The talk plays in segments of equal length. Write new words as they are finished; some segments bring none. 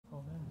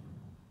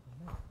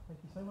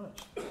so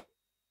much.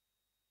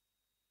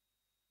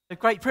 A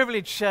great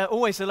privilege,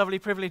 always a lovely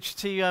privilege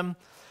to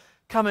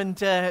come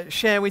and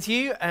share with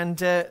you and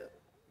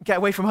get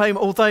away from home,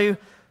 although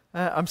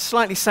I'm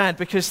slightly sad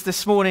because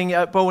this morning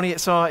at Bolney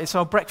it's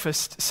our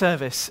breakfast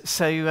service,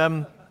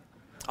 so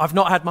I've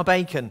not had my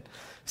bacon.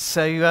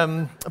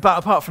 So, but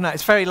apart from that,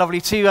 it's very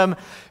lovely to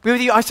be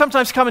with you. I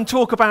sometimes come and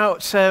talk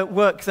about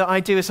work that I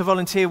do as a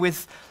volunteer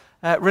with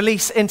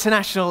Release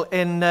International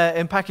in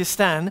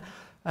Pakistan.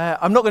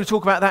 I'm not going to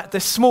talk about that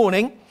this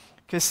morning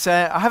because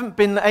I haven't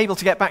been able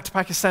to get back to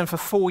Pakistan for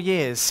 4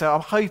 years, so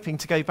I'm hoping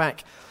to go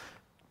back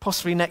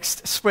possibly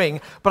next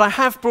spring. But I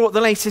have brought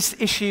the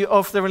latest issue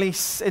of the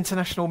Release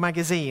International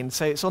magazine,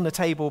 so it's on the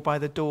table by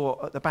the door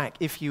at the back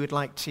if you would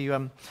like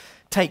to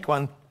take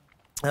one.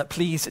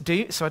 Please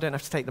do, so I don't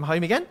have to take them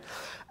home again.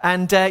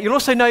 And you'll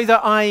also know that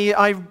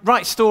I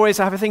write stories.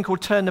 I have a thing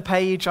called Turn the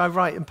Page. I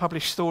write and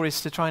publish stories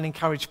to try and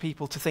encourage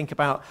people to think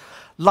about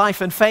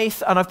life and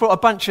faith. And I've brought a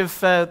bunch of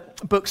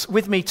books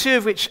with me, 2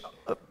 of which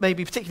may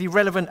be particularly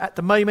relevant at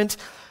the moment.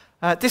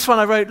 This one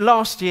I wrote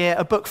last year,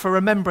 a book for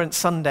Remembrance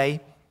Sunday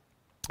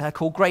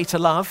called Greater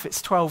Love.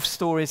 It's 12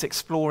 stories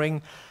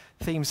exploring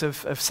themes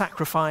of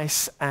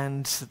sacrifice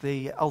and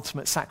the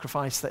ultimate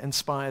sacrifice that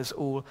inspires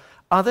all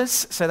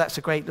others. So that's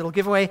a great little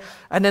giveaway.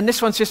 And then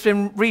this one's just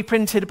been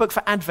reprinted, a book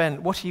for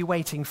Advent. What are you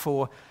waiting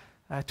for?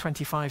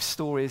 25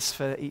 stories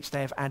for each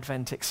day of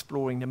Advent,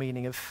 exploring the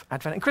meaning of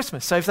Advent and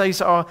Christmas. So if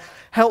those are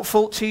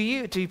helpful to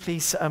you, do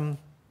please come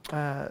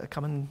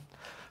and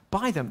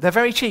buy them. They're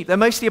very cheap. They're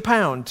mostly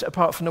 £1,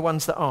 apart from the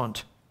ones that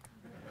aren't.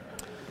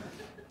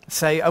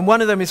 So, and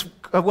one of them is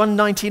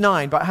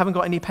 $1.99, but I haven't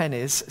got any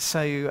pennies,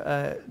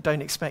 so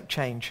don't expect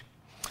change.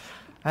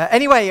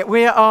 Anyway,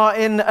 we are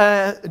in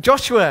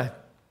Joshua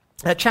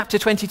chapter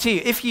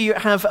 22. If you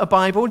have a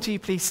Bible, do you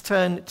please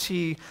turn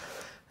to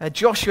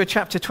Joshua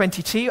chapter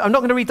 22. I'm not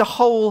going to read the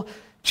whole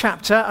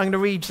chapter. I'm going to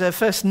read the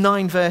first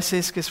 9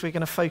 verses because we're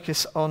going to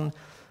focus on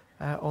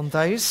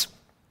those.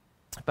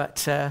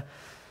 But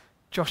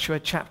Joshua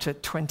chapter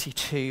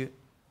 22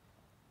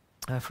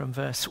 from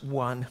verse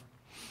 1.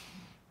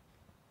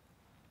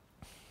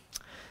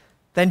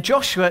 Then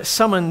Joshua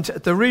summoned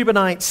the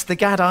Reubenites, the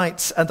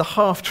Gadites, and the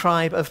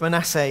half-tribe of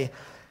Manasseh,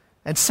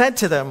 and said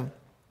to them,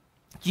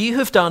 "You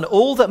have done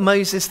all that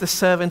Moses, the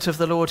servant of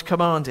the Lord,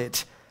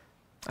 commanded,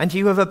 and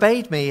you have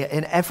obeyed me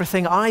in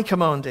everything I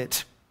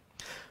commanded.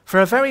 For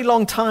a very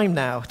long time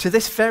now, to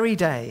this very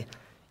day,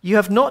 you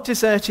have not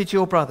deserted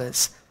your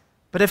brothers,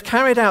 but have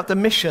carried out the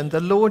mission the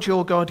Lord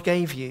your God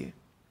gave you.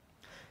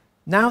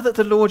 Now that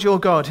the Lord your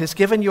God has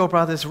given your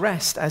brothers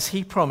rest as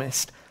he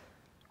promised,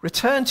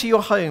 return to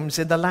your homes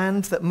in the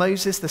land that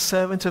Moses, the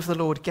servant of the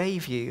Lord,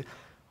 gave you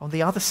on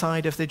the other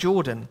side of the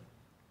Jordan.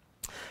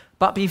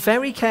 But be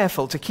very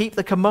careful to keep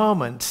the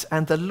commandments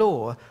and the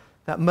law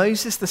that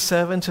Moses, the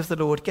servant of the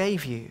Lord,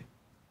 gave you,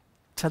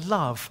 to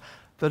love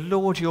the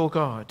Lord your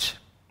God,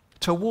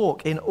 to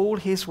walk in all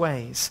his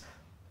ways,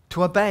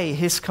 to obey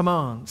his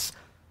commands,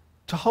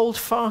 to hold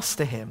fast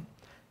to him,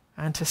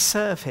 and to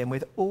serve him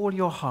with all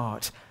your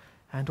heart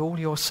and all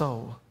your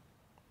soul."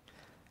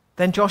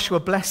 Then Joshua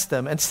blessed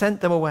them and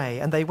sent them away,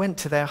 and they went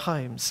to their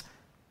homes.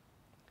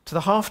 To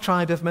the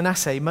half-tribe of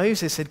Manasseh,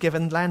 Moses had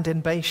given land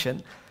in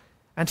Bashan,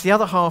 and to the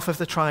other half of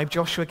the tribe,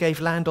 Joshua gave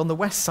land on the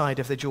west side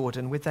of the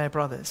Jordan with their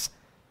brothers.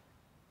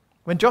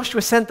 When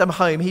Joshua sent them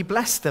home, he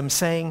blessed them,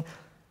 saying,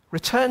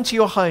 "Return to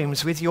your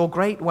homes with your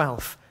great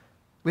wealth,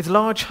 with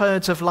large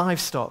herds of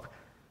livestock,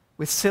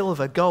 with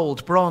silver,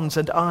 gold, bronze,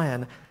 and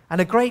iron, and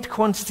a great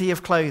quantity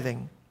of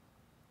clothing,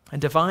 and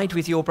divide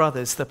with your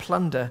brothers the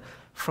plunder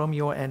from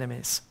your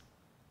enemies."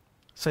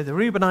 So the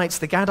Reubenites,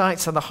 the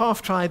Gadites, and the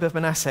half-tribe of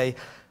Manasseh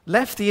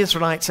left the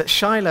Israelites at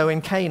Shiloh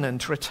in Canaan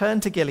to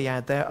return to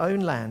Gilead, their own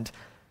land,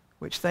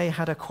 which they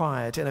had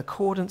acquired in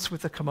accordance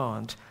with the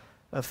command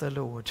of the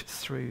Lord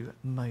through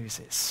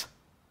Moses.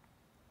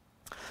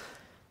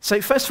 So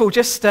first of all,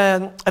 just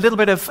a little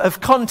bit of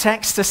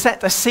context to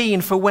set the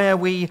scene for where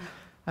we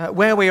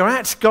are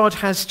at. God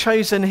has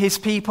chosen his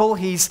people.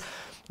 He's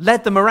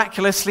led them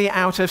miraculously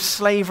out of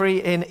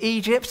slavery in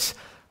Egypt,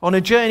 on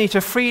a journey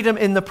to freedom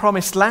in the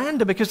promised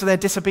land, and because of their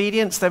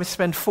disobedience, they would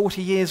spend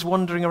 40 years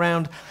wandering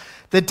around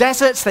the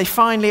deserts. They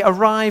finally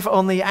arrive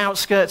on the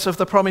outskirts of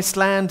the promised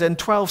land, and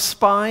 12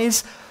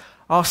 spies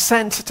are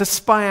sent to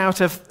spy out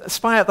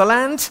the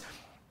land.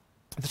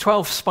 The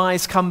 12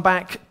 spies come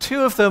back,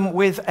 2 of them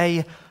with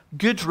a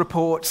good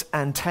report,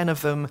 and 10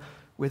 of them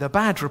with a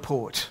bad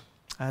report.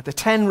 The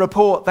 10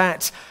 report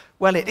that,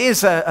 well, it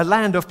is a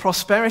land of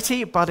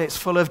prosperity, but it's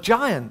full of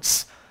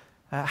giants.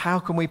 How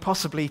can we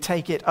possibly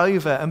take it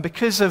over? And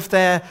because of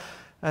the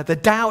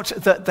doubt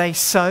that they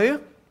sow,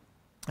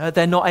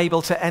 they're not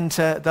able to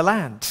enter the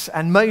land.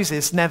 And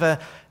Moses never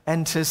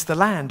enters the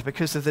land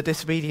because of the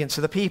disobedience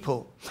of the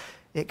people.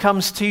 It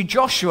comes to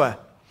Joshua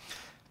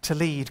to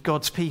lead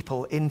God's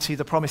people into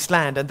the promised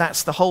land. And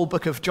that's the whole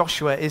book of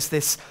Joshua, is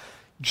this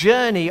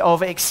journey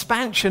of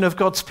expansion of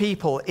God's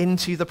people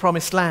into the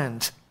promised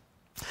land.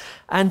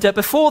 And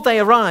before they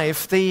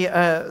arrive, the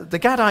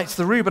Gadites,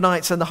 the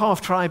Reubenites, and the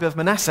half-tribe of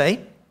Manasseh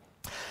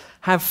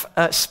have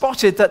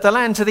spotted that the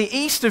land to the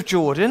east of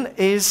Jordan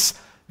is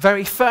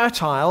very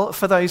fertile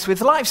for those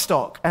with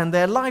livestock, and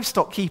they're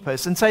livestock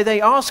keepers. And so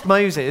they ask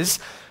Moses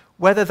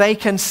whether they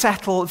can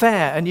settle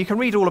there. And you can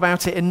read all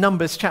about it in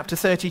Numbers chapter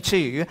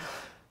 32,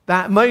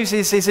 that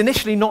Moses is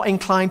initially not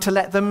inclined to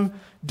let them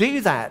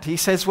do that. He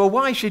says, well,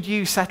 why should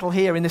you settle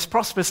here in this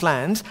prosperous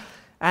land,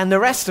 and the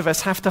rest of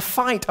us have to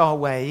fight our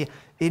way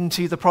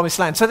into the promised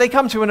land? So they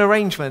come to an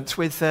arrangement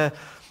with the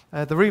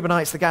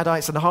Reubenites, the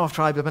Gadites, and the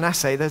half-tribe of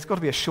Manasseh. There's got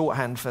to be a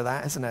shorthand for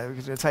that, isn't there?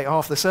 It's going to take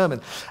half the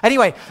sermon.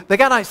 Anyway, the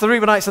Gadites, the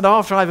Reubenites, and the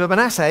half-tribe of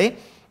Manasseh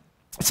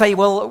say,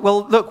 well,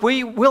 look,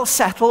 we will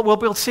settle. We'll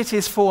build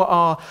cities for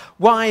our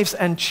wives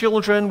and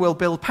children. We'll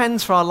build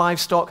pens for our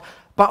livestock.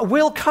 But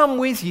we'll come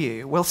with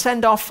you. We'll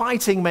send our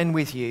fighting men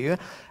with you.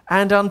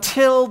 And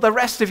until the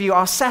rest of you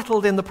are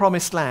settled in the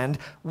promised land,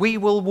 we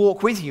will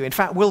walk with you. In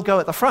fact, we'll go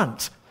at the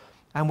front,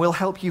 and we'll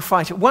help you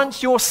fight it.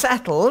 Once you're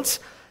settled,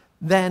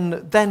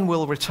 then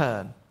we'll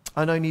return,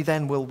 and only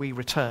then will we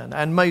return.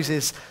 And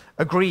Moses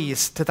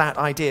agrees to that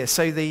idea.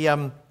 So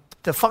the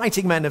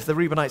fighting men of the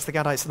Reubenites, the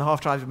Gadites, and the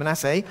half-tribe of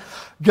Manasseh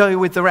go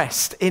with the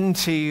rest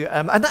into,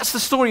 and that's the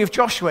story of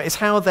Joshua, is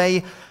how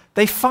they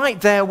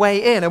fight their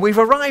way in. And we've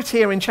arrived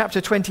here in chapter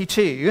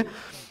 22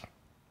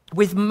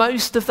 with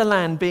most of the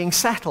land being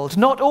settled.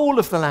 Not all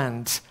of the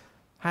land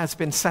has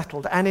been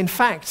settled. And in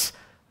fact,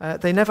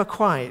 they never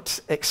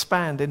quite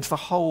expand into the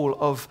whole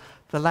of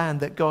the land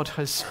that God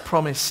has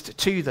promised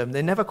to them.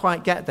 They never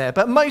quite get there,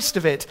 but most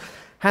of it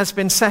has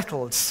been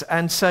settled.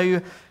 And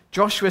so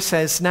Joshua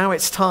says, now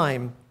it's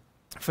time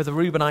for the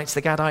Reubenites,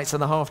 the Gadites,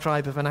 and the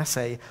half-tribe of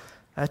Manasseh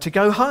to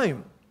go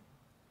home.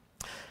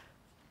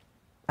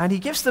 And he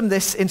gives them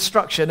this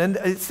instruction, and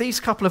it's these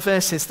couple of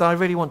verses that I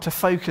really want to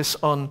focus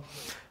on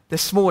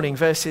this morning,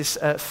 verse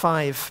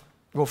 5.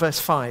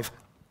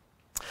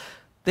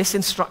 This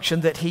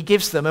instruction that he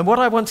gives them. And what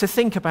I want to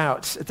think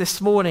about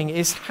this morning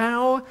is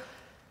how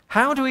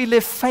do we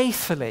live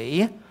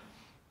faithfully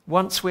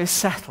once we're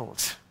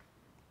settled?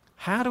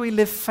 How do we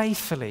live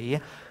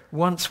faithfully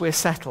once we're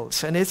settled?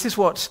 And this is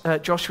what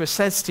Joshua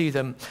says to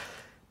them.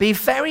 Be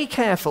very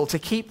careful to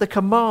keep the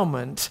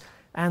commandment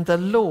and the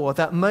law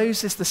that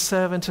Moses, the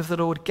servant of the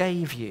Lord,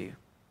 gave you,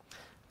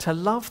 to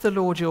love the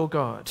Lord your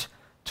God,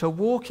 to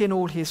walk in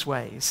all his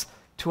ways,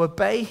 to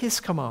obey his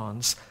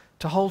commands,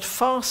 to hold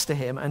fast to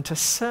him, and to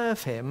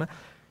serve him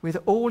with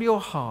all your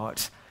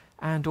heart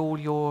and all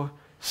your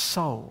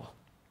soul.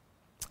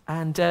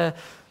 And the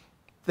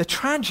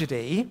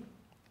tragedy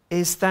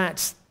is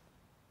that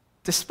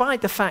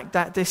despite the fact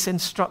that this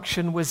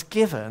instruction was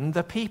given,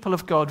 the people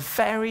of God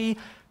very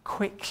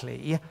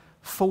quickly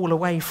fall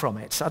away from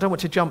it. I don't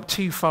want to jump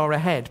too far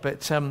ahead,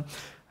 but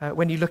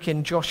when you look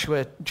in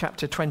Joshua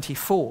chapter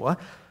 24,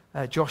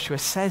 Joshua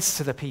says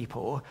to the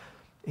people,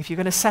 if you're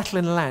going to settle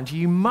in the land,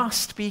 you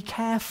must be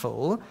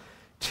careful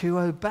to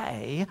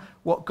obey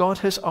what God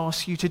has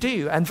asked you to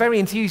do. And very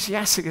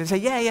enthusiastically say,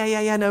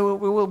 yeah, no,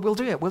 we'll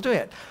do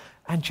it.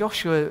 And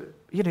Joshua,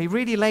 he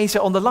really lays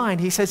it on the line.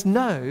 He says,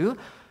 no,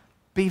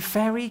 be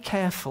very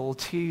careful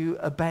to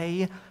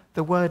obey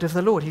the word of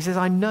the Lord. He says,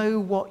 I know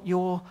what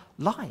you're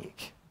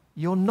like.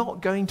 You're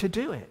not going to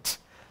do it.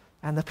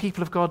 And the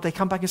people of God, they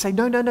come back and say,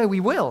 no, we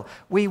will.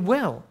 We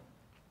will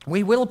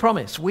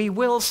promise. We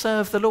will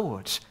serve the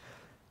Lord.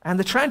 And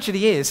the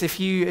tragedy is, if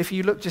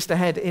you look just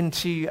ahead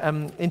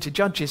into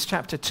Judges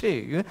chapter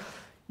 2,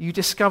 you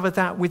discover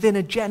that within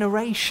a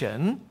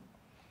generation,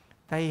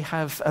 they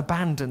have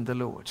abandoned the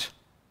Lord.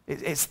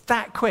 It's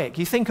that quick.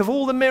 You think of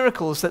all the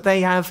miracles that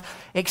they have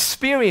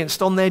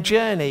experienced on their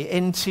journey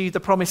into the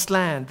promised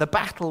land, the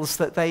battles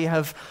that they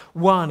have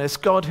won as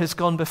God has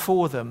gone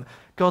before them,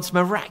 God's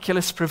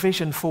miraculous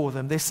provision for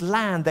them, this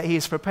land that he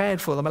has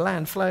prepared for them, a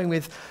land flowing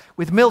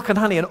with milk and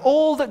honey, and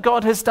all that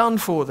God has done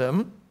for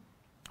them.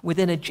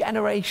 Within a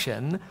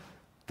generation,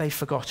 they've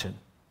forgotten.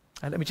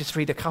 And let me just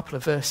read a couple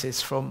of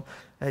verses from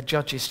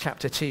Judges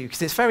chapter 2,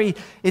 because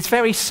it's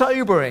very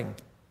sobering,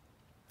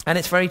 and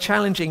it's very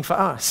challenging for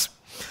us.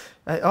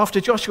 After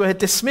Joshua had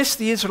dismissed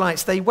the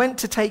Israelites, they went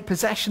to take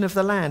possession of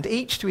the land,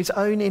 each to his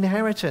own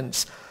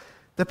inheritance.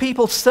 The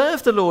people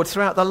served the Lord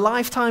throughout the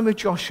lifetime of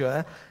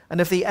Joshua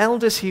and of the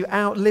elders who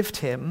outlived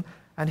him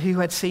and who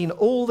had seen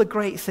all the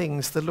great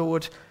things the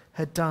Lord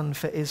had done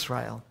for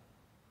Israel.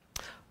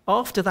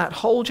 After that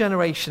whole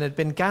generation had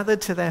been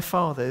gathered to their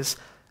fathers,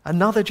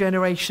 another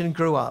generation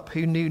grew up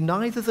who knew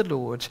neither the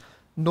Lord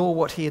nor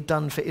what he had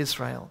done for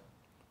Israel.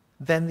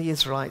 Then the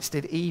Israelites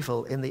did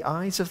evil in the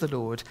eyes of the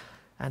Lord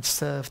and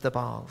served the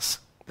Baals.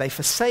 They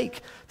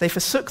forsook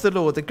the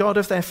Lord, the God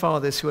of their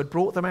fathers who had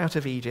brought them out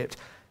of Egypt.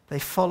 They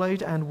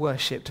followed and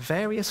worshipped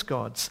various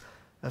gods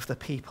of the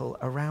people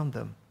around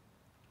them.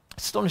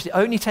 Astonishing. It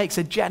only takes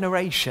a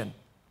generation.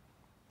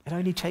 It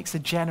only takes a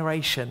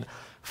generation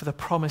for the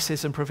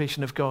promises and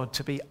provision of God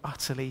to be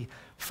utterly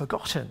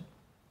forgotten.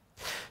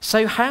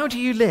 So how do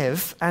you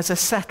live as a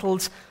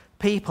settled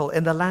people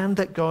in the land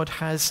that God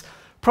has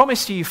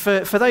promised you?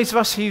 For those of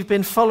us who've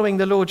been following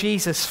the Lord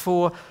Jesus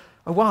for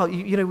a while,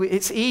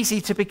 it's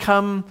easy to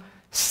become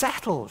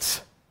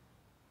settled.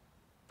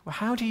 Well,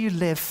 how do you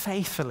live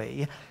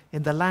faithfully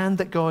in the land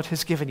that God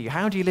has given you?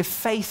 How do you live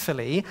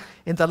faithfully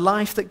in the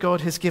life that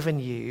God has given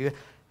you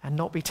and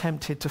not be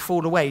tempted to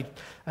fall away?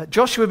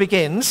 Joshua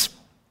begins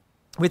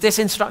with this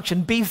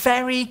instruction: be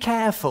very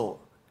careful.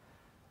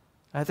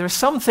 There are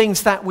some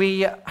things that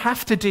we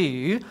have to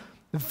do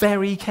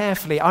very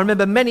carefully. I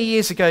remember many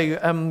years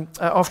ago,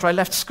 after I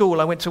left school,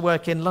 I went to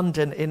work in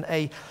London in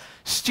a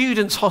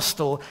students'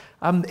 hostel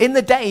in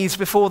the days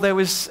before there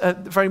was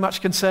very much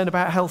concern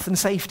about health and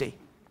safety.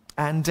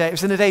 And it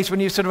was in the days when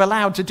you were sort of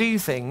allowed to do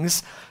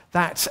things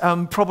that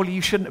probably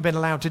you shouldn't have been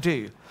allowed to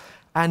do.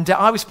 And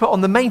I was put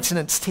on the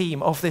maintenance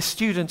team of this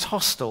students'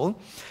 hostel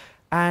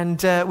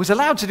and was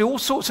allowed to do all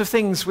sorts of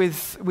things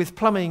with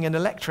plumbing and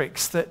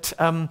electrics that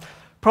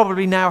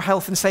probably now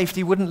health and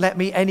safety wouldn't let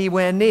me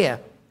anywhere near.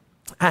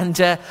 And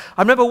I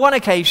remember one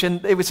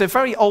occasion, it was a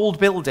very old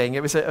building.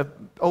 It was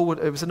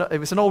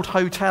an old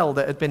hotel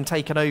that had been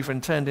taken over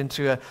and turned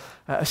into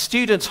a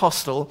students'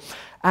 hostel.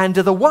 And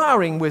the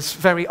wiring was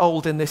very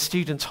old in this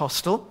students'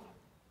 hostel.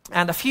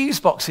 And the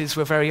fuse boxes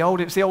were very old.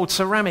 It was the old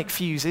ceramic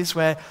fuses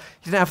where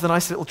you didn't have the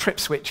nice little trip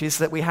switches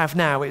that we have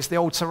now. It's the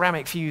old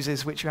ceramic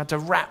fuses which you had to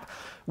wrap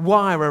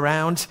wire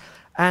around.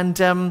 And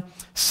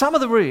some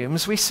of the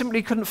rooms we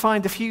simply couldn't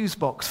find the fuse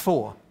box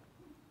for.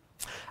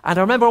 And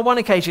I remember on one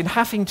occasion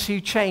having to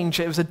change,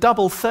 it was a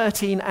double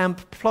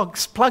 13-amp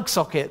plug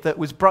socket that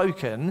was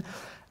broken,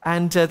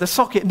 and the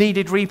socket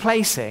needed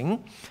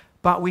replacing,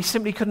 but we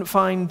simply couldn't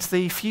find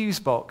the fuse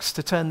box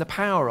to turn the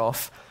power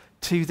off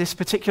to this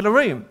particular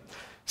room.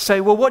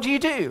 So, well, what do you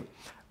do?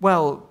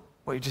 Well,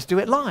 you just do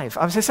it live.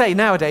 I was going to say,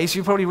 nowadays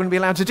you probably wouldn't be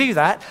allowed to do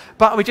that,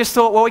 but we just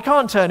thought, well, we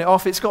can't turn it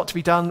off, it's got to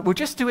be done, we'll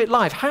just do it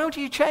live. How do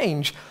you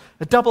change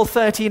a double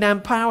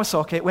 13-amp power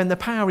socket when the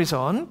power is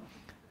on?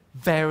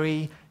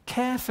 Very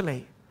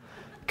carefully,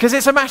 because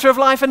it's a matter of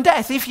life and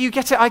death. If you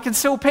get it, I can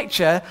still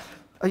picture,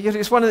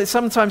 it's one of the,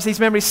 sometimes these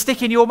memories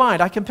stick in your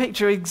mind. I can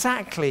picture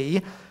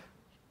exactly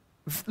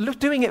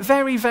doing it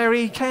very,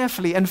 very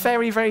carefully and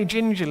very, very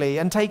gingerly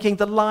and taking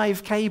the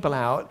live cable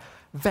out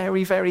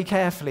very, very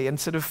carefully and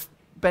sort of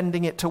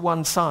bending it to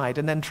one side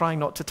and then trying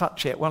not to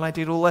touch it while I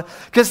did all the,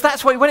 because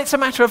that's why when it's a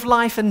matter of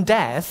life and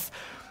death,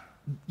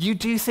 you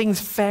do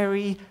things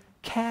very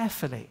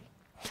carefully.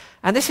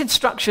 And this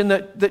instruction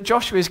that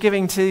Joshua is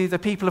giving to the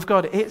people of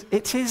God,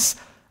 it is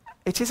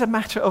a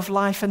matter of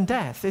life and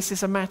death. This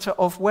is a matter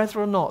of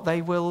whether or not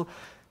they will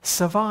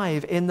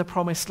survive in the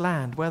promised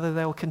land, whether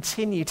they'll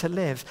continue to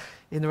live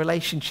in the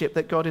relationship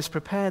that God has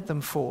prepared them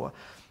for.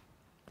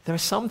 There are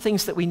some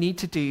things that we need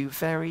to do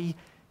very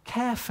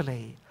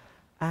carefully.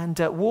 And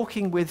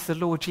walking with the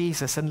Lord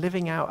Jesus and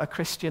living out a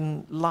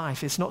Christian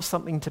life is not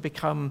something to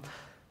become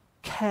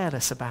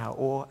careless about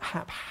or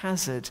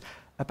haphazard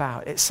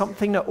about. It's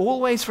something that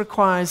always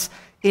requires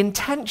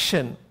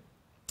intention,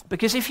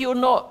 because if you're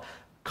not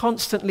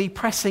constantly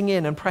pressing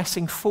in and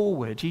pressing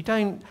forward, you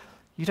don't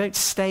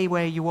stay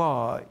where you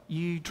are,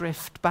 you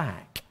drift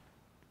back.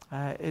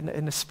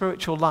 In a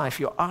spiritual life,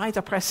 you're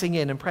either pressing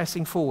in and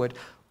pressing forward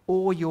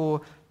or you're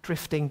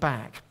drifting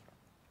back.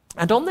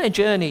 And on their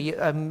journey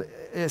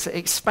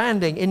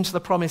expanding into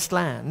the promised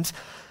land,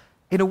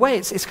 in a way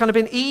it's kind of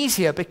been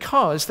easier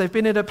because they've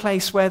been in a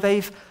place where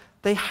they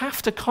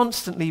have to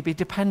constantly be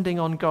depending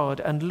on God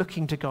and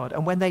looking to God.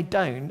 And when they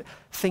don't,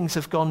 things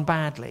have gone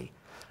badly.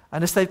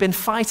 And as they've been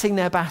fighting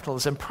their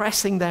battles and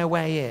pressing their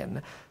way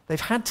in,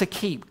 they've had to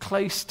keep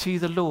close to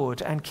the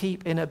Lord and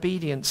keep in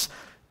obedience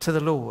to the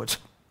Lord.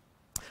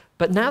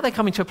 But now they're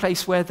coming to a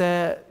place where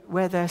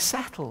they're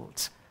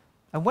settled.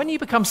 And when you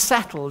become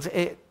settled,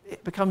 it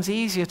becomes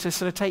easier to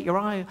sort of take your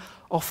eye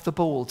off the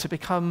ball, to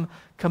become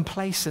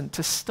complacent,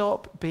 to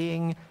stop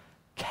being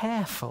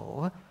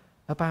careful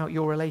about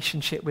your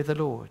relationship with the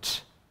Lord.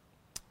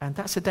 And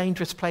that's a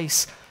dangerous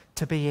place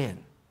to be in,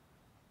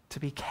 to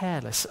be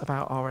careless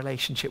about our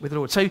relationship with the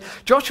Lord. So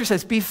Joshua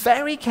says, be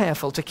very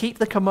careful to keep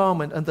the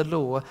commandment and the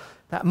law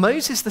that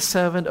Moses, the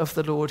servant of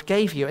the Lord,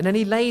 gave you. And then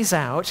he lays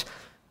out,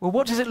 well,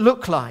 what does it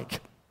look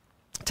like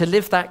to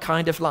live that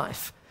kind of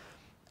life?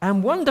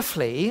 And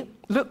wonderfully,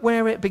 look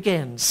where it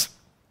begins.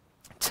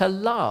 To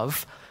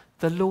love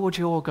the Lord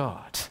your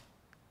God.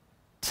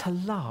 To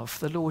love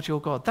the Lord your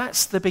God.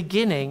 That's the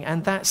beginning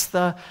and that's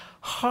the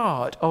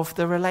heart of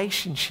the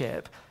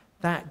relationship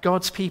that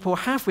God's people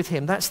have with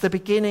him. That's the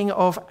beginning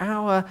of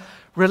our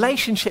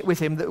relationship with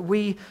him, that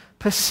we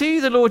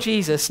pursue the Lord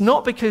Jesus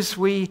not because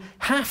we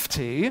have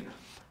to,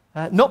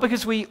 not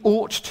because we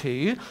ought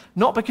to,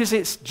 not because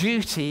it's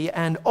duty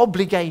and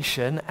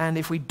obligation, and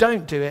if we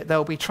don't do it,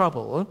 there'll be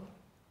trouble.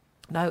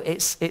 No,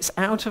 it's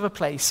out of a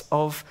place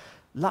of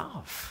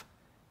love.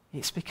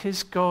 It's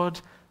because God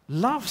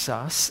loves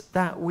us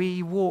that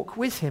we walk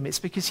with him. It's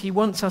because he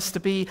wants us to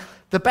be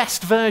the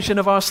best version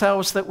of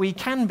ourselves that we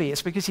can be.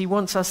 It's because he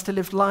wants us to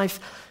live life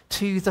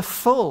to the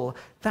full.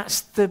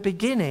 That's the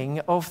beginning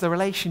of the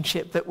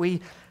relationship that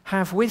we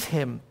have with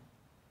him.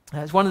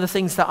 It's one of the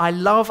things that I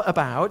love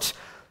about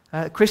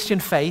Christian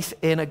faith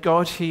in a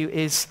God who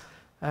is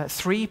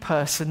three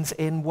persons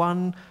in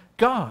one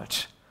God.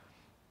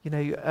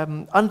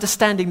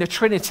 Understanding the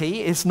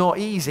Trinity is not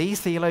easy.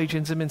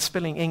 Theologians have been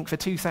spilling ink for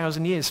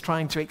 2,000 years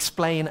trying to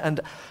explain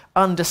and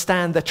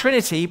understand the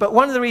Trinity. But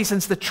one of the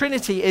reasons the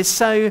Trinity is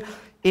so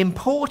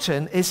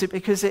important is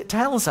because it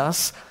tells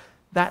us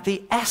that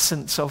the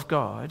essence of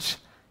God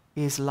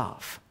is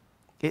love.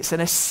 It's an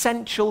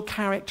essential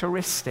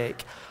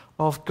characteristic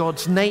of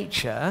God's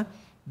nature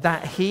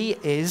that he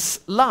is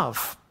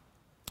love.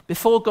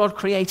 Before God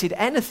created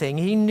anything,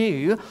 he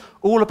knew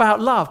all about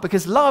love,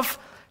 because love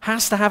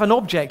has to have an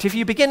object. If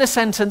you begin a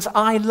sentence,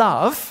 I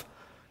love,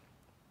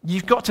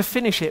 you've got to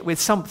finish it with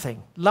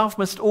something. Love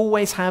must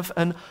always have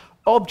an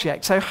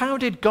object. So how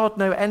did God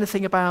know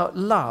anything about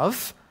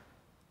love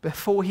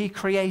before he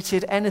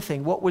created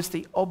anything? What was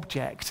the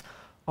object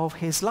of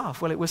his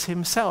love? Well, it was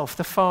himself.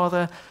 The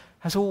Father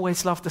has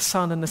always loved the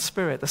Son and the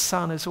Spirit. The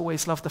Son has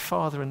always loved the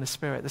Father and the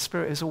Spirit. The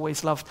Spirit has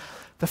always loved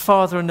the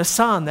Father and the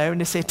Son. They're in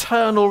this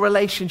eternal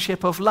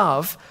relationship of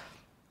love.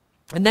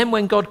 And then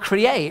when God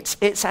creates,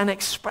 it's an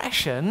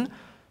expression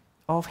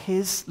of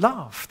his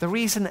love. The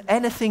reason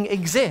anything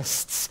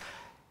exists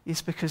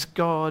is because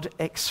God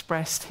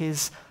expressed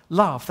his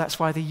love. That's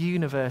why the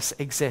universe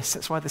exists.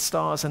 That's why the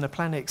stars and the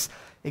planets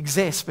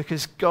exist,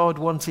 because God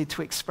wanted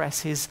to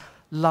express his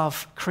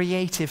love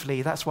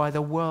creatively. That's why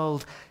the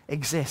world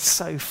exists,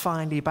 so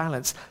finely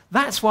balanced.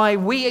 That's why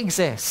we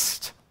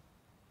exist.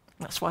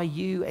 That's why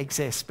you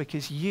exist,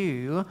 because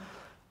you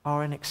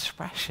are an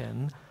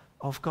expression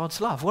of God's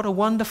love. What a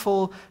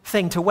wonderful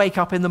thing to wake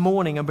up in the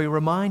morning and be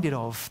reminded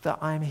of, that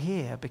I'm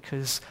here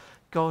because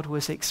God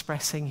was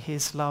expressing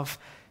his love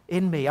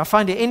in me. I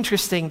find it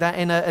interesting that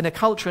in a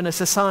culture and a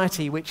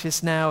society which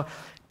has now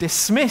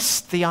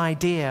dismissed the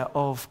idea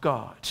of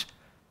God,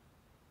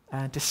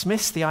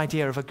 dismissed the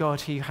idea of a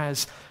God who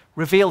has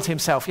revealed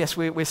himself. Yes,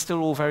 we're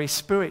still all very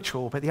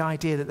spiritual, but the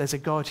idea that there's a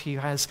God who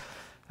has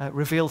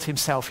revealed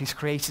himself, he's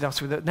created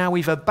us with it. Now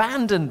we've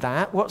abandoned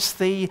that. What's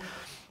the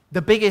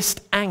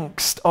biggest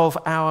angst of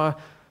our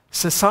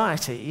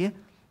society?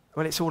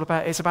 Well,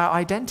 it's about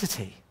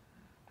identity.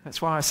 That's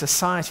why our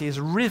society is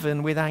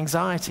riven with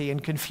anxiety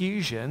and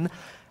confusion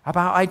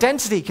about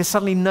identity, because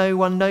suddenly no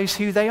one knows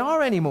who they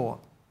are anymore.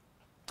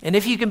 And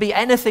if you can be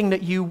anything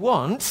that you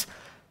want,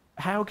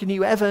 how can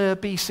you ever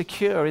be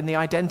secure in the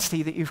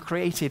identity that you've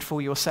created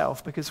for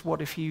yourself? Because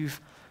what if you've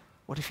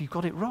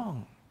got it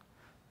wrong?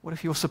 What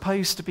if you're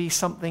supposed to be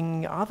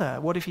something other?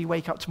 What if you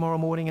wake up tomorrow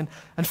morning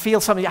and feel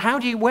something?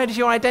 Where does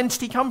your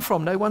identity come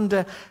from? No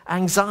wonder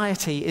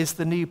anxiety is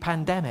the new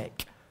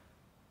pandemic,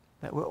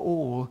 that we're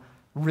all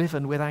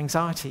riven with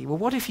anxiety. Well,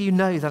 what if you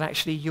know that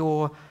actually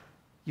you're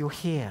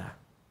here,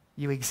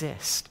 you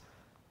exist,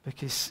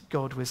 because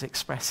God was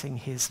expressing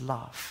his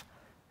love,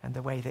 and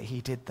the way that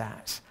he did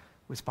that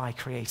was by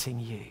creating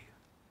you.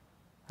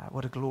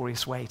 What a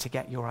glorious way to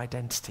get your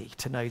identity,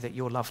 to know that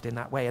you're loved in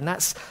that way. And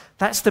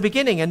that's the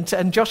beginning.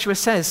 And Joshua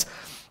says,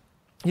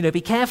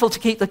 be careful to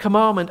keep the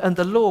commandment and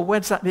the law.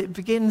 Where's that? It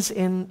begins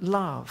in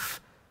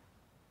love.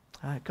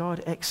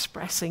 God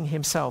expressing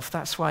himself.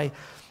 That's why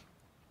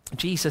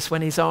Jesus,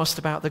 when he's asked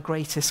about the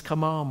greatest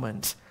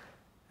commandment,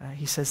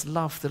 he says,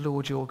 love the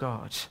Lord your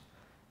God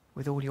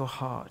with all your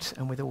heart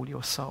and with all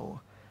your soul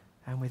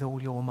and with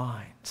all your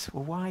mind.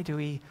 Well, why do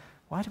we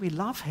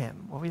love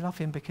him? Well, we love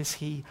him because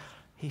he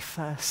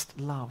first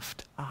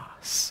loved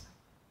us.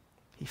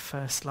 He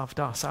first loved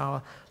us.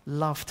 Our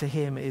love to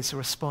him is a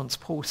response.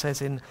 Paul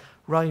says in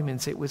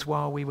Romans, it was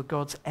while we were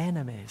God's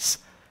enemies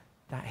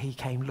that he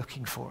came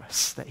looking for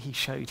us, that he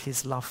showed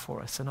his love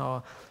for us. And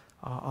our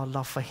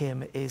love for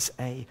him is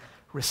a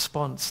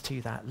response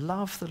to that.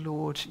 Love the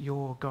Lord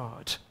your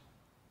God.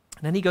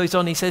 And then he goes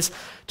on, he says,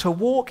 to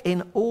walk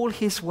in all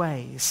his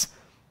ways,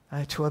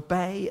 to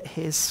obey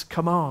his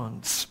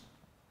commands.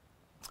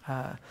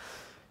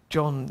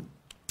 John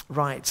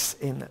writes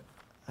in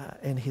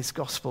his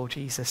gospel,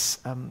 Jesus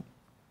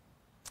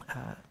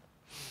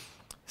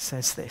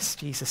says this.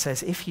 Jesus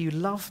says, if you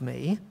love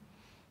me,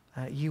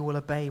 you will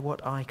obey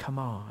what I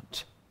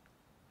command.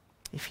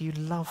 If you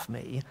love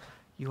me,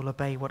 you will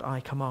obey what I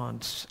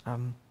command.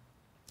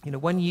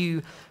 When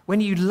you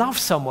love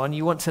someone,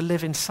 you want to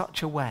live in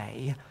such a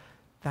way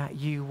that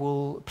you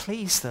will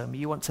please them.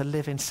 You want to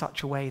live in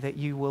such a way that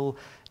you will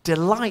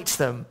delight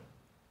them.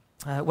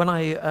 When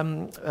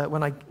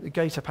I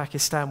go to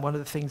Pakistan, one of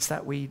the things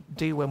that we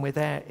do when we're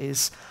there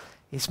is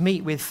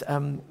meet with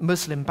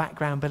Muslim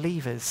background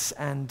believers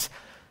and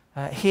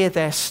hear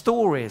their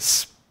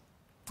stories.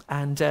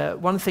 And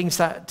one of the things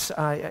that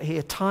I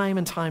hear time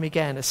and time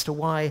again as to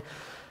why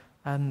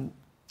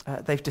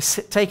they've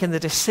taken the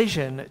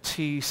decision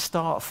to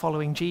start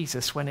following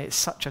Jesus when it's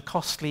such a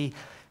costly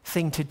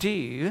thing to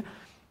do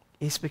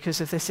is because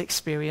of this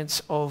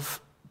experience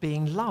of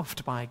being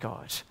loved by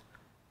God,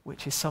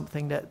 which is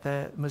something that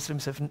the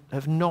Muslims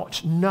have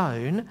not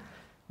known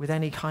with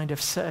any kind of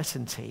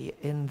certainty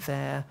in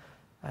their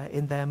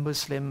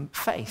Muslim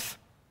faith.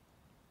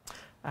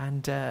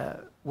 And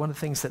one of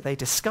the things that they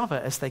discover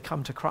as they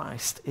come to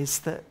Christ is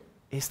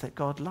that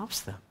God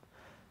loves them.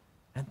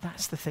 And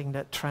that's the thing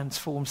that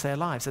transforms their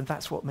lives, and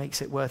that's what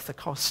makes it worth the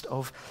cost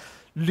of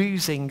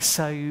losing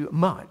so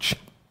much.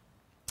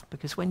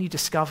 Because when you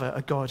discover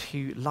a God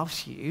who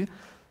loves you,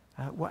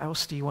 what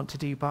else do you want to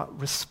do but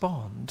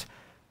respond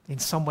in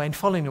some way in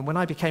following him? When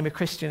I became a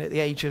Christian at the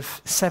age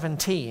of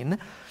 17,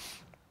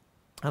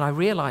 and I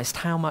realized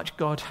how much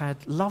God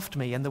had loved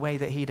me and the way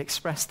that he'd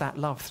expressed that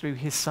love through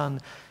his son,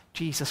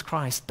 Jesus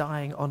Christ,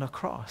 dying on a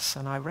cross.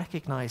 And I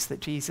recognized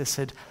that Jesus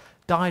had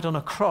died on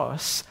a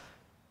cross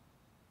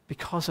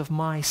because of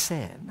my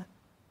sin,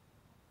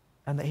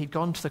 and that he'd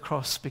gone to the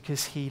cross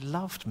because he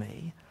loved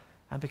me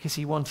and because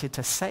he wanted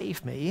to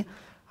save me.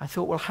 I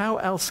thought, well, how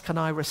else can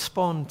I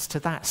respond to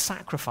that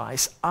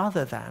sacrifice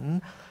other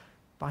than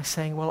by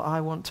saying, well, I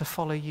want to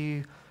follow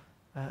you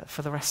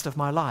for the rest of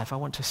my life. I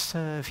want to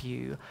serve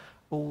you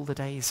all the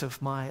days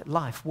of my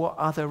life. What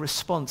other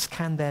response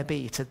can there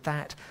be to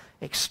that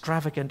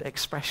extravagant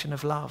expression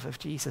of love of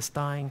Jesus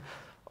dying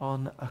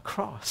on a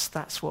cross?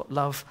 That's what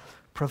love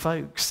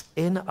provokes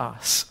in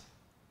us.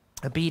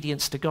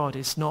 Obedience to God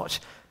is not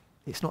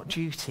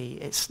duty,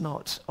 it's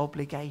not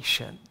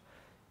obligation,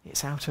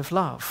 it's out of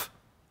love.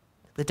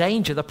 The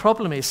danger, the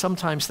problem is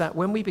sometimes that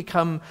when we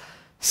become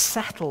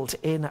settled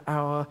in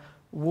our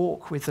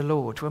walk with the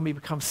Lord, when we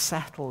become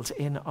settled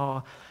in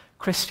our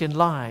Christian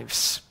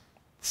lives,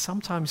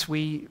 sometimes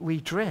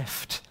we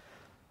drift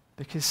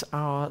because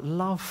our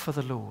love for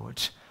the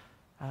Lord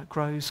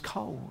grows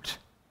cold.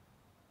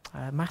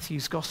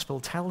 Matthew's gospel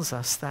tells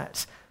us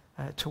that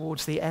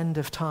towards the end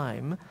of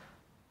time,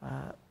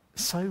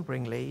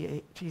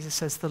 soberingly, Jesus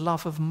says the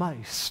love of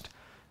most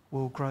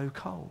will grow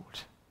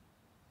cold.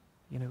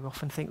 You know, we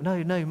often think,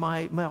 no,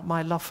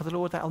 my love for the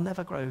Lord, that'll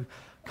never grow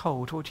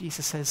cold. Or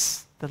Jesus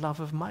says the love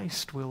of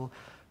most will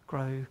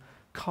grow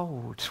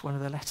cold. One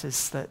of the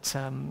letters that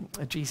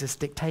Jesus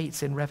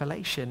dictates in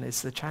Revelation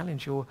is the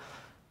challenge,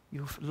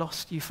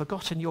 you've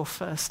forgotten your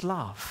first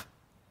love.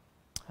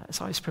 As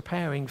I was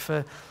preparing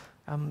for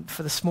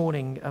this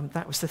morning,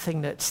 that was the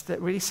thing that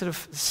really sort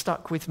of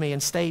stuck with me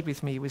and stayed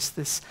with me, was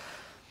this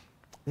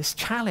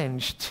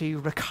challenge to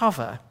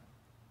recover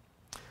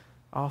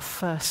our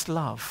first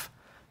love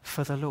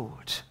for the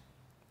Lord.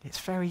 It's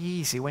very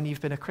easy when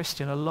you've been a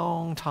Christian a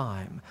long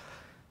time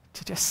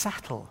to just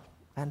settle,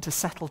 and to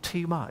settle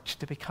too much,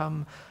 to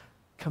become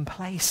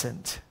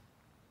complacent.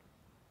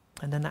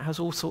 And then that has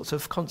all sorts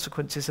of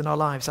consequences in our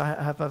lives.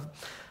 I have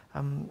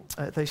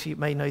those of you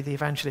may know the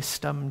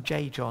evangelist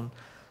J. John.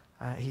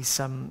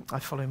 I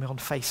follow him on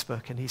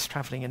Facebook, and he's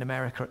traveling in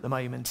America at the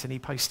moment, and he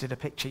posted a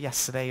picture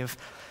yesterday of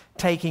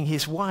taking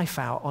his wife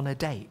out on a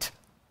date.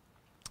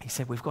 He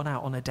said, we've gone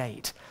out on a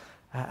date.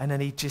 And then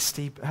he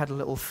had a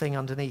little thing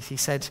underneath. He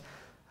said,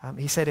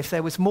 if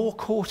there was more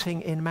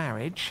courting in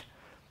marriage,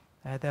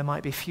 there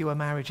might be fewer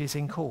marriages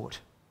in court.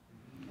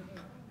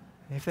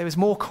 If there was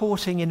more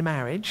courting in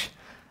marriage,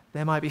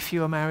 there might be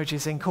fewer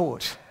marriages in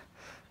court.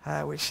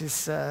 Which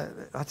is,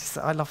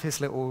 I love his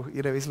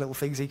little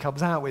things he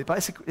comes out with.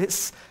 But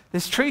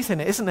there's truth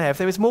in it, isn't there? If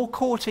there was more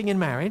courting in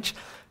marriage,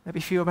 there'd be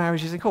fewer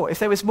marriages in court. If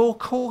there was more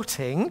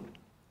courting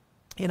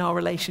in our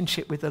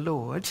relationship with the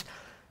Lord,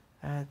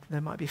 there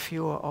might be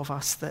fewer of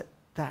us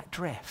that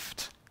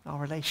drift. Our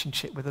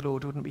relationship with the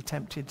Lord wouldn't be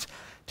tempted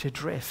to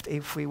drift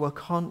if we were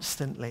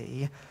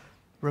constantly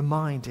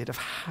reminded of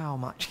how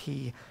much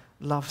he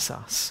loves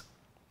us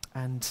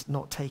and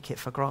not take it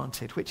for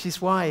granted, which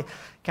is why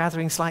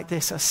gatherings like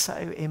this are so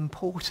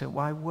important,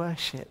 why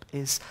worship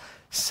is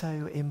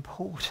so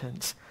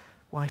important,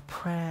 why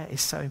prayer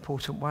is so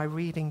important, why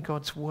reading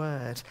God's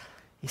word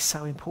is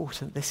so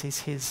important. This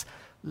is his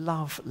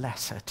love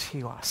letter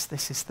to us.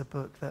 This is the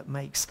book that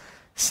makes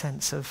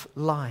sense of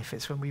life.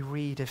 It's when we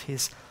read of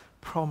his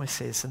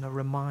promises and are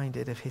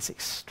reminded of his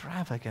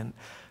extravagant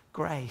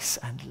grace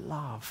and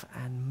love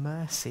and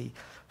mercy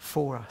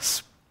for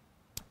us.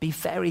 Be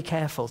very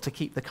careful to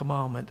keep the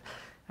commandment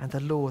and the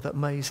law that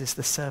Moses,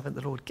 the servant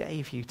the Lord,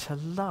 gave you, to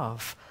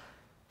love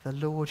the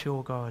Lord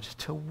your God,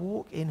 to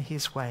walk in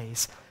his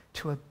ways,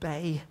 to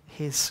obey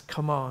his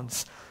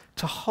commands,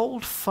 to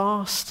hold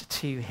fast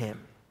to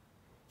him.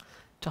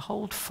 To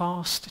hold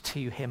fast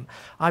to him.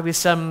 I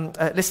was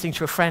listening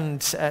to a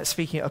friend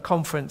speaking at a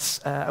conference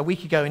a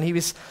week ago, and he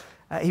was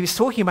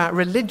talking about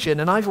religion.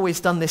 And I've always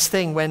done this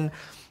thing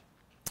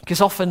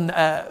because often,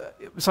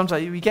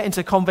 sometimes we get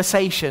into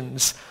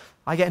conversations.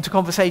 I get into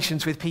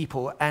conversations with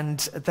people, and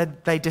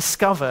they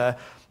discover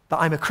that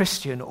I'm a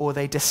Christian, or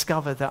they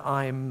discover that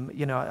I'm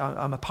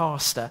a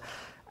pastor.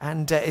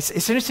 And it's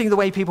interesting the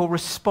way people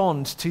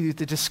respond to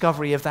the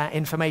discovery of that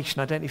information.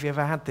 I don't know if you've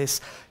ever had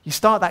this. You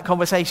start that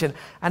conversation,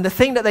 and the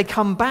thing that they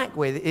come back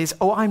with is,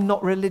 oh, I'm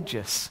not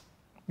religious.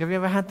 Have you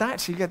ever had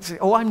that? So you get to say,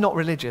 oh, I'm not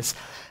religious.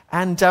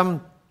 And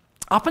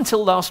up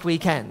until last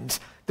weekend,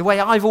 the way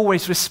I've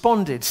always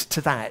responded to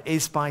that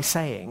is by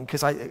saying,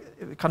 because I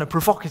kind of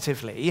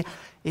provocatively,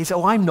 is,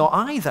 oh, I'm not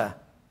either.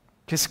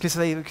 Because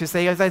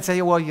they'd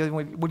say, well,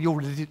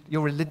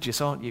 you're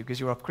religious, aren't you? Because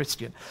you're a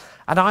Christian.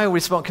 And I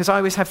always respond, because I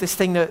always have this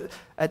thing, that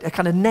a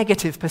kind of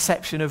negative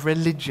perception of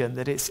religion,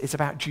 that it's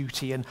about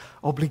duty and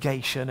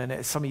obligation, and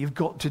it's something you've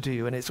got to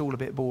do, and it's all a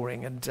bit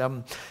boring.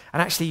 And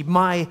actually,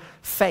 my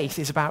faith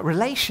is about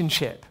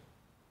relationship.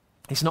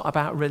 It's not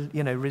about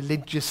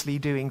religiously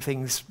doing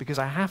things because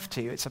I have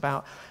to. It's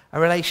about a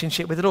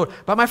relationship with the Lord.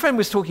 But my friend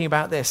was talking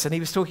about this, and he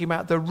was talking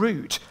about the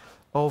root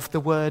of the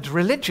word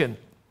religion.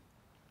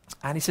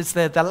 And he says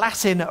the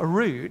Latin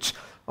root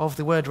of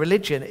the word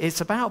religion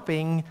is about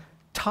being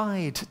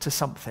tied to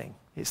something.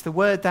 It's the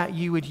word that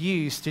you would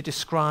use to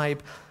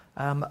describe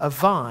a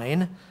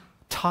vine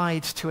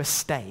tied to a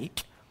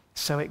stake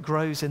so it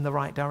grows in the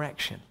right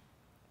direction.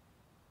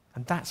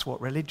 And that's what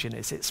religion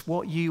is. It's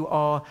what you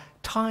are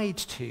tied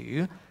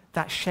to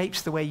that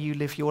shapes the way you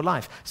live your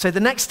life. So the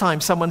next time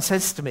someone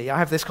says to me, I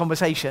have this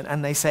conversation,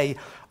 and they say,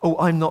 oh,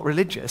 I'm not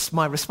religious,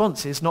 my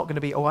response is not going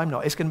to be, oh, I'm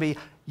not. It's going to be,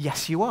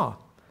 yes, you are.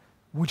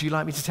 Would you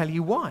like me to tell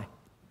you why?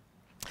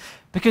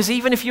 Because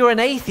even if you're an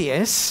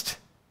atheist,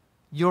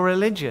 you're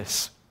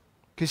religious.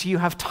 Because you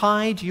have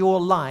tied your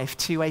life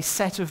to a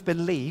set of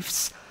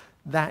beliefs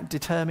that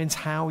determines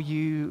how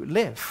you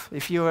live.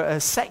 If you're a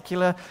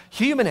secular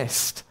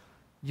humanist,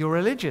 you're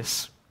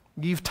religious.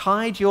 You've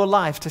tied your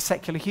life to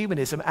secular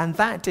humanism, and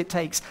that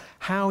dictates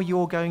how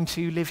you're going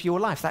to live your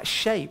life. That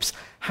shapes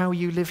how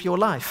you live your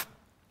life.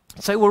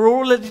 So we're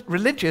all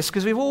religious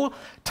because we've all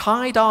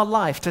tied our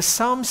life to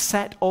some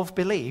set of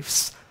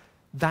beliefs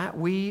that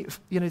we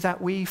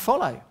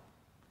follow,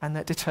 and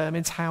that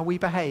determines how we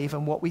behave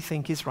and what we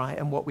think is right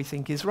and what we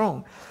think is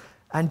wrong.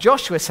 And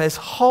Joshua says,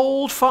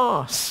 hold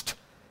fast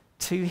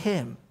to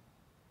him.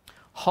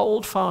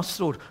 Hold fast,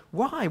 Lord.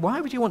 Why?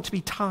 Why would you want to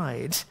be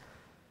tied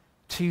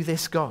to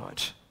this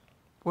God?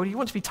 Well, you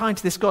want to be tied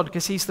to this God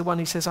because he's the one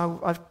who says,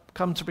 I've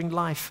come to bring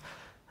life,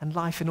 and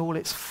life in all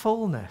its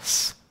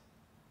fullness.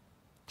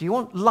 Do you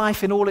want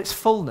life in all its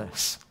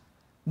fullness?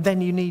 Then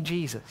you need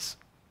Jesus.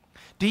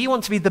 Do you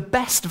want to be the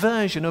best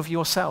version of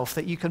yourself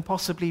that you can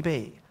possibly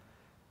be?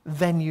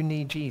 Then you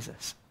need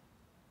Jesus.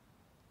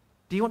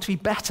 Do you want to be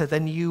better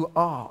than you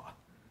are?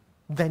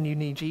 Then you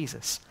need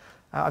Jesus.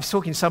 I was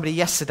talking to somebody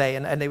yesterday,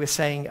 and they were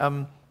saying,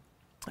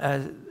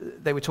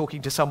 they were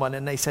talking to someone,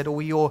 and they said, oh,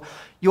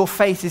 your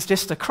faith is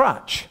just a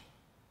crutch.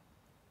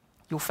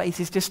 Your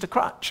faith is just a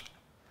crutch.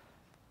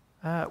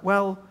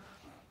 Well,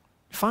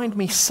 find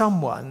me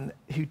someone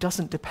who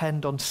doesn't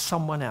depend on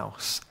someone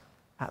else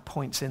at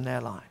points in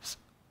their lives.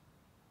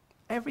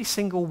 Every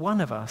single one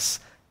of us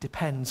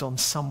depends on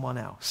someone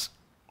else.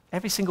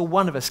 Every single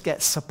one of us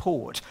gets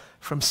support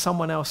from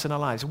someone else in our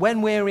lives.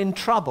 When we're in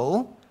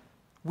trouble,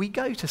 we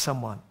go to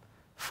someone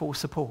for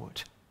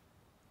support.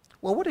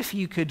 Well, what if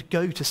you could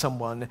go to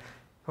someone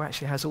who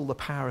actually has all the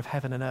power of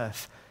heaven and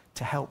earth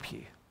to help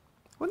you?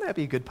 Wouldn't that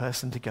be a good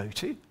person to go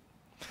to?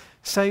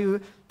 So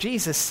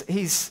Jesus,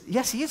 he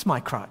is my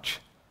crutch,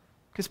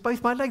 because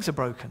both my legs are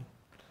broken.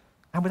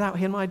 And without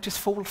him, I'd just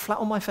fall flat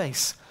on my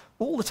face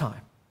all the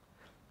time.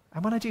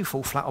 And when I do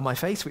fall flat on my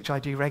face, which I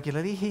do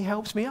regularly, he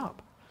helps me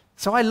up.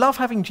 So I love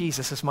having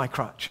Jesus as my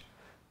crutch,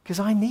 because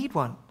I need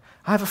one.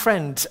 I have a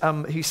friend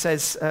who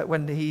says,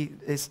 when he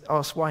is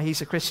asked why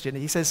he's a Christian,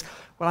 he says,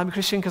 well, I'm a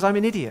Christian because I'm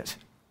an idiot.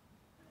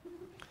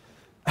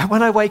 And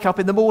when I wake up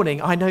in the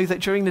morning, I know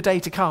that during the day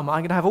to come, I'm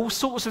going to have all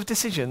sorts of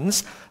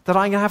decisions that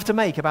I'm going to have to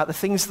make about the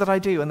things that I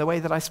do and the way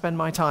that I spend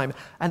my time.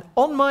 And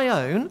on my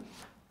own,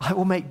 I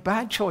will make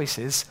bad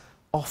choices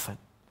often.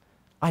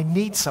 I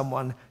need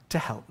someone to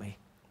help me.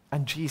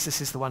 And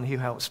Jesus is the one who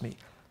helps me.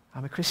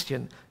 I'm a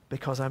Christian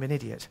because I'm an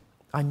idiot.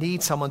 I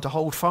need someone to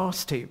hold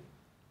fast to.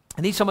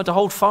 I need someone to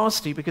hold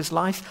fast to because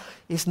life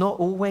is not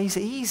always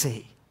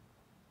easy.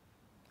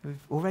 We've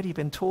already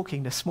been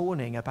talking this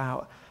morning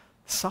about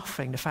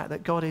suffering, the fact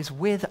that God is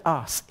with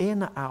us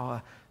in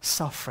our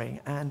suffering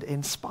and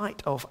in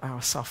spite of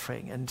our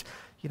suffering. And,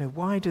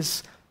 why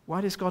does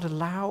God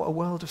allow a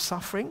world of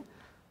suffering?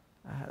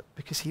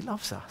 Because he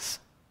loves us.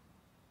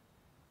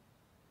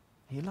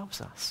 He loves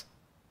us.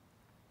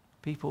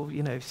 People,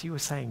 as you were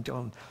saying,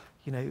 John,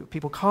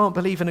 people can't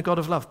believe in a God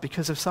of love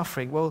because of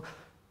suffering. Well,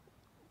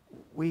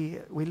 we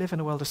live in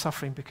a world of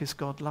suffering because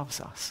God loves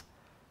us.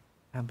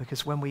 And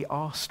because when we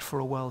asked for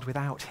a world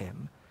without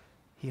him,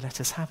 he let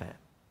us have it.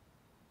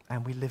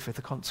 And we live with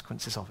the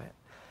consequences of it.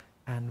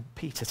 And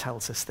Peter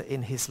tells us that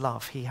in his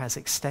love, he has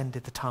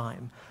extended the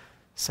time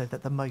so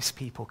that the most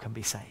people can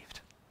be saved.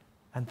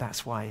 And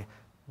that's why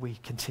we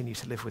continue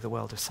to live with a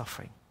world of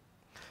suffering.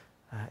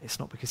 It's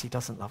not because he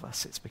doesn't love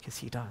us, it's because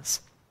he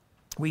does.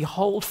 We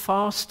hold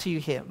fast to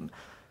him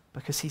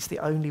because he's the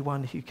only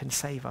one who can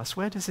save us.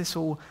 Where does this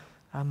all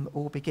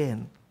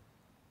begin?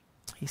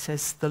 He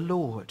says, the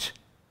Lord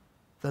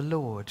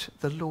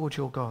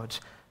your God.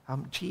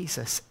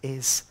 Jesus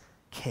is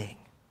King.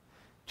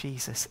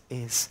 Jesus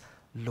is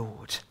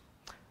Lord.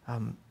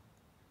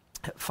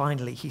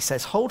 Finally, he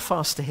says, hold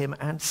fast to him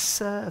and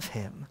serve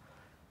him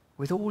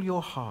with all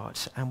your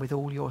heart and with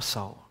all your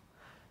soul.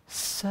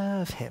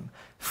 Serve him.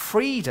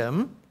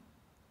 Freedom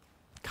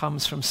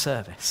comes from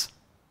service.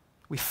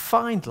 We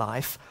find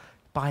life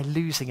by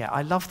losing it.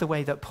 I love the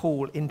way that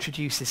Paul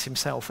introduces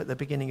himself at the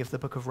beginning of the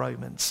book of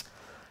Romans,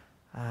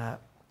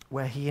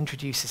 where he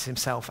introduces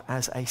himself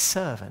as a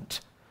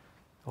servant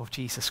of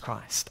Jesus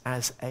Christ,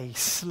 as a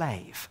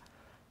slave.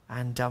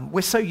 And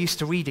we're so used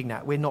to reading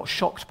that, we're not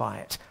shocked by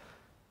it.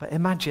 But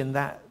imagine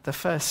that the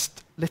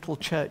first little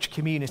church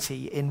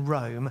community in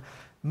Rome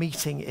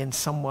meeting in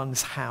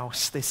someone's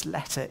house. This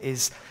letter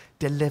is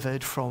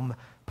delivered from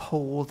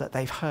Paul that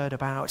they've heard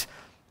about.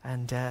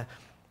 And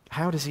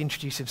how does he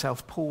introduce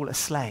himself? Paul, a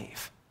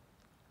slave.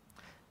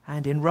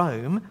 And in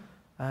Rome,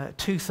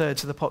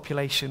 2/3 of the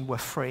population were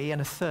free,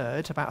 and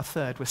about a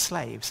third were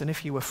slaves. And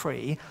if you were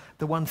free,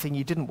 the one thing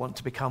you didn't want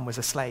to become was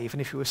a slave.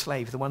 And if you were a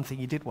slave, the one thing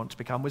you did want to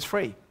become was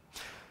free.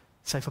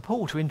 So for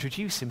Paul to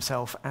introduce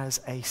himself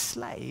as a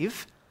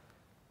slave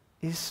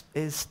is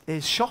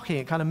shocking.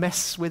 It kind of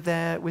messes with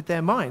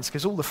their minds,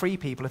 because all the free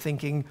people are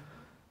thinking,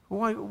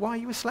 why are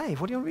you a slave?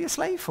 What do you want to be a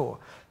slave for?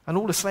 And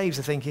all the slaves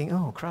are thinking,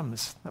 oh,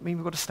 crumbs, that means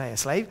we've got to stay a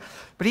slave.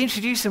 But he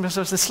introduced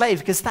himself as a slave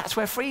because that's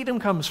where freedom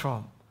comes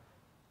from.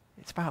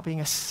 It's about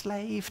being a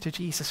slave to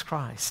Jesus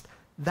Christ.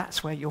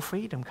 That's where your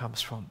freedom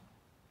comes from.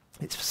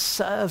 It's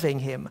serving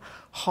him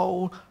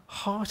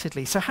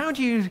wholeheartedly. So how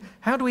do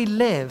we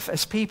live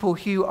as people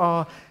who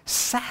are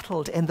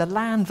settled in the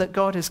land that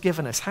God has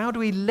given us? How do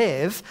we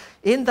live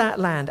in that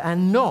land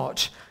and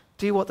not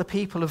do what the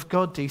people of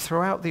God do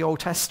throughout the Old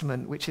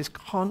Testament, which is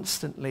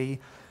constantly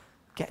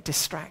get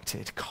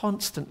distracted,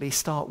 constantly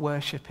start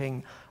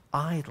worshipping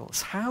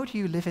idols? How do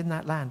you live in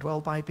that land?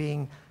 Well, by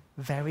being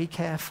very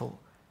careful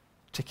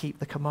to keep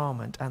the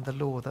commandment and the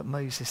law that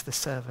Moses, the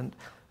servant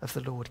of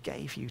the Lord,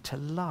 gave you, to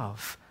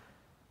love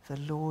the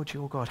Lord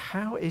your God.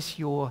 How is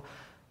your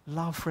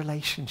love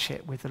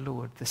relationship with the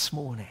Lord this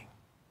morning?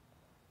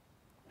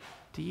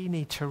 Do you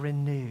need to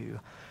renew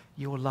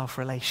your love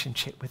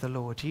relationship with the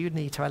Lord? Do you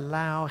need to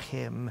allow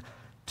him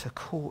to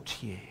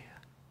court you?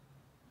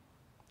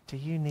 Do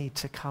you need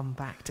to come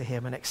back to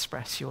him and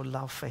express your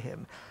love for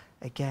him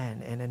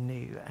again in a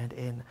new and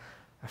in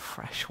a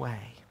fresh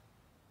way?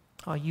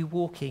 Are you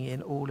walking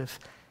in all of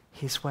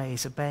his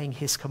ways, obeying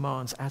his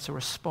commands as a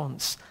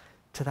response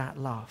to that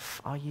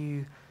love?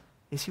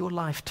 Is your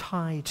life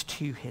tied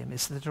to him?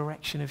 Is the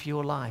direction of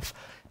your life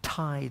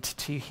tied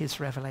to his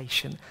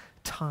revelation,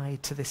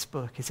 tied to this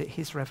book? Is it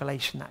his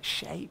revelation that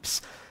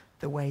shapes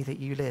the way that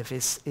you live?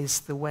 Is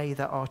the way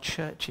that our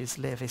churches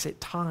live, is it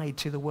tied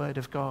to the word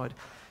of God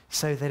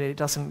so that it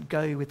doesn't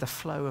go with the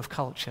flow of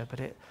culture, but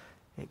it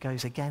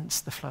goes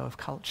against the flow of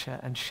culture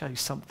and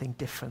shows something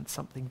different,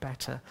 something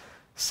better,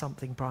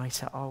 something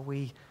brighter? Are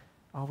we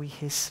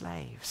his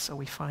slaves? Are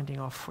we finding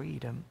our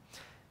freedom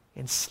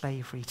in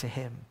slavery to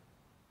him?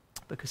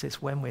 Because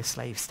it's when we're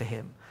slaves to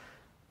him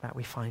that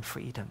we find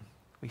freedom.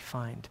 We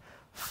find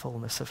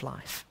fullness of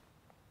life.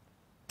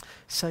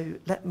 So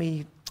let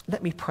me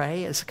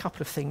pray. There's a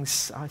couple of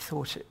things I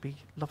thought it'd be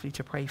lovely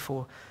to pray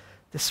for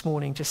this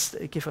morning, just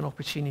to give an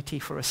opportunity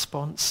for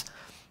response.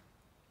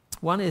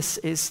 One is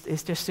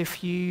just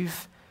if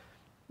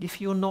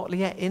you're not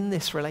yet in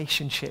this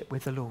relationship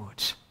with the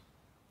Lord,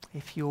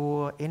 if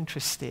you're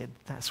interested,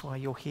 that's why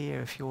you're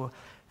here. If you're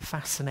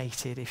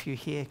fascinated, if you're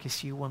here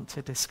because you want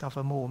to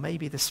discover more,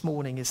 maybe this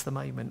morning is the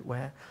moment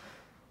where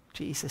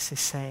Jesus is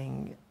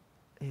saying,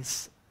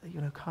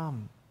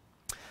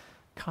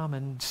 come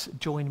and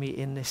join me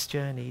in this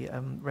journey.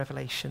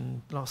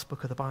 Revelation, last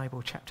book of the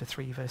Bible, chapter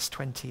 3, verse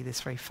 20,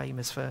 this very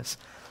famous verse,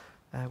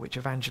 which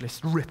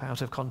evangelists rip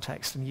out of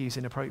context and use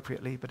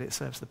inappropriately, but it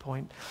serves the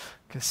point,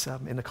 because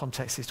in the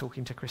context he's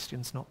talking to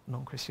Christians, not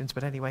non-Christians.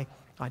 But anyway,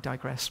 I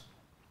digress.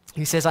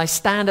 He says, I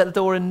stand at the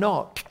door and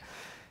knock.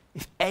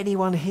 If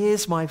anyone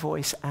hears my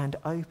voice and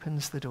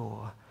opens the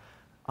door,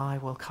 I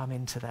will come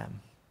into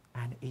them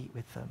and eat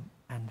with them,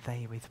 and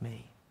they with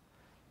me.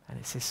 And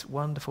it's this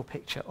wonderful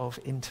picture of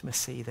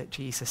intimacy that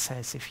Jesus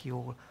says, if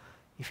you'll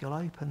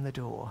open the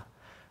door,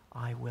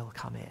 I will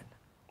come in.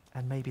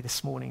 And maybe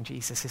this morning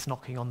Jesus is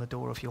knocking on the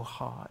door of your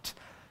heart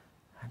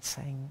and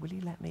saying, will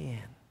you let me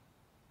in?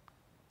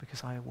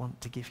 Because I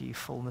want to give you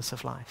fullness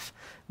of life.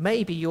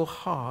 Maybe your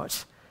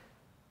heart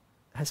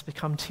has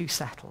become too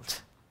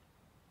settled.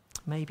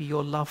 Maybe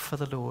your love for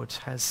the Lord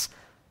has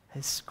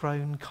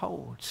grown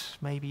cold.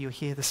 Maybe you're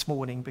here this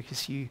morning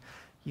because you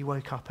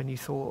woke up and you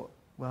thought,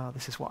 well,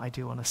 this is what I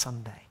do on a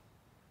Sunday.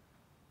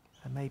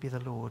 And maybe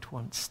the Lord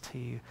wants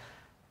to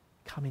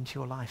come into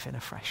your life in a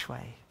fresh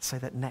way, so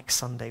that next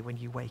Sunday when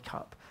you wake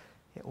up,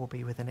 it will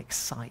be with an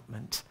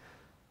excitement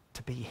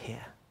to be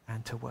here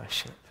and to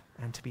worship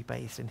and to be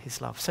bathed in his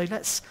love. So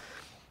let's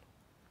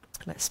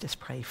just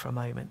pray for a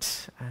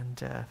moment.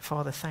 And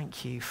Father,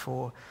 thank you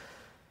for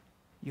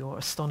your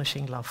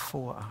astonishing love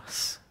for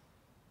us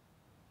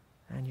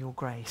and your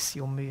grace,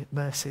 your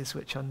mercies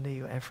which are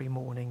new every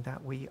morning,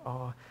 that we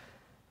are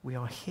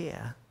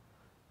here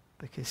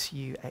because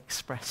you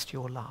expressed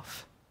your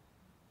love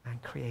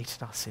and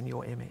created us in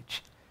your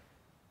image.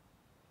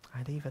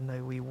 And even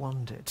though we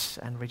wandered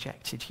and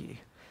rejected you,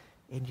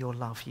 in your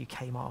love you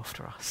came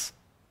after us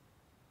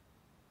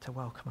to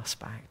welcome us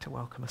back, to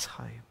welcome us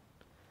home,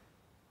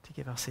 to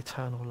give us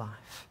eternal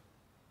life.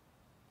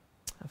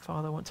 And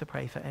Father, I want to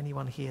pray for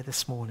anyone here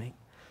this morning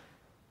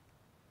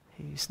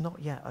who's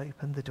not yet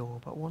opened the door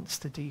but wants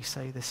to do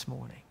so this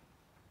morning.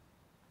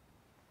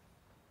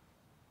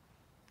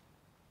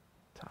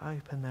 To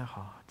open their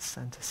hearts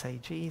and to say,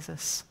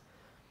 Jesus,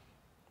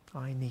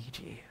 I need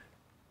you.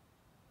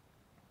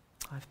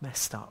 I've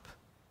messed up.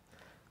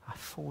 I've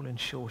fallen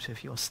short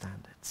of your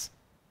standards.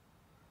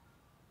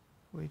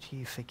 Would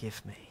you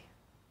forgive me?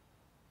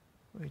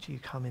 Would you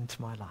come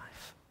into my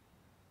life?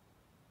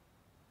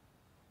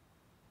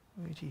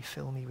 Would you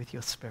fill me with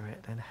your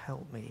Spirit and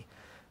help me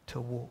to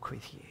walk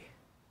with you?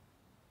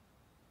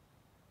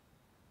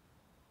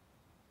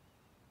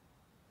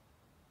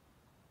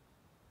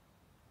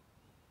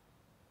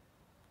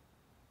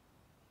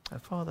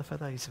 And Father, for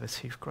those of us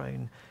who've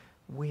grown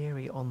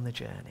weary on the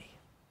journey,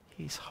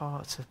 whose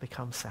hearts have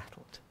become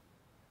settled,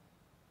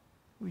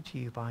 would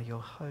you, by your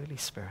Holy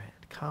Spirit,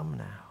 come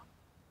now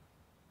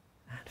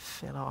and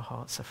fill our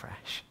hearts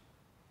afresh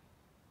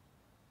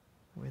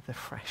with the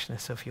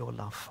freshness of your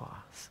love for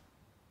us,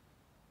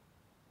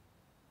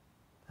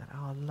 that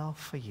our love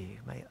for you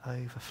may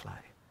overflow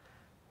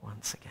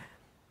once again.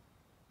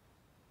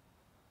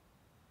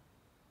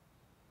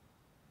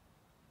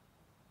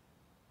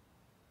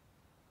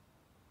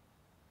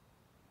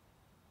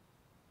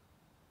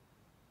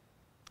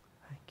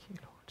 Thank you,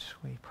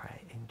 Lord. We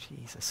pray in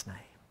Jesus' name.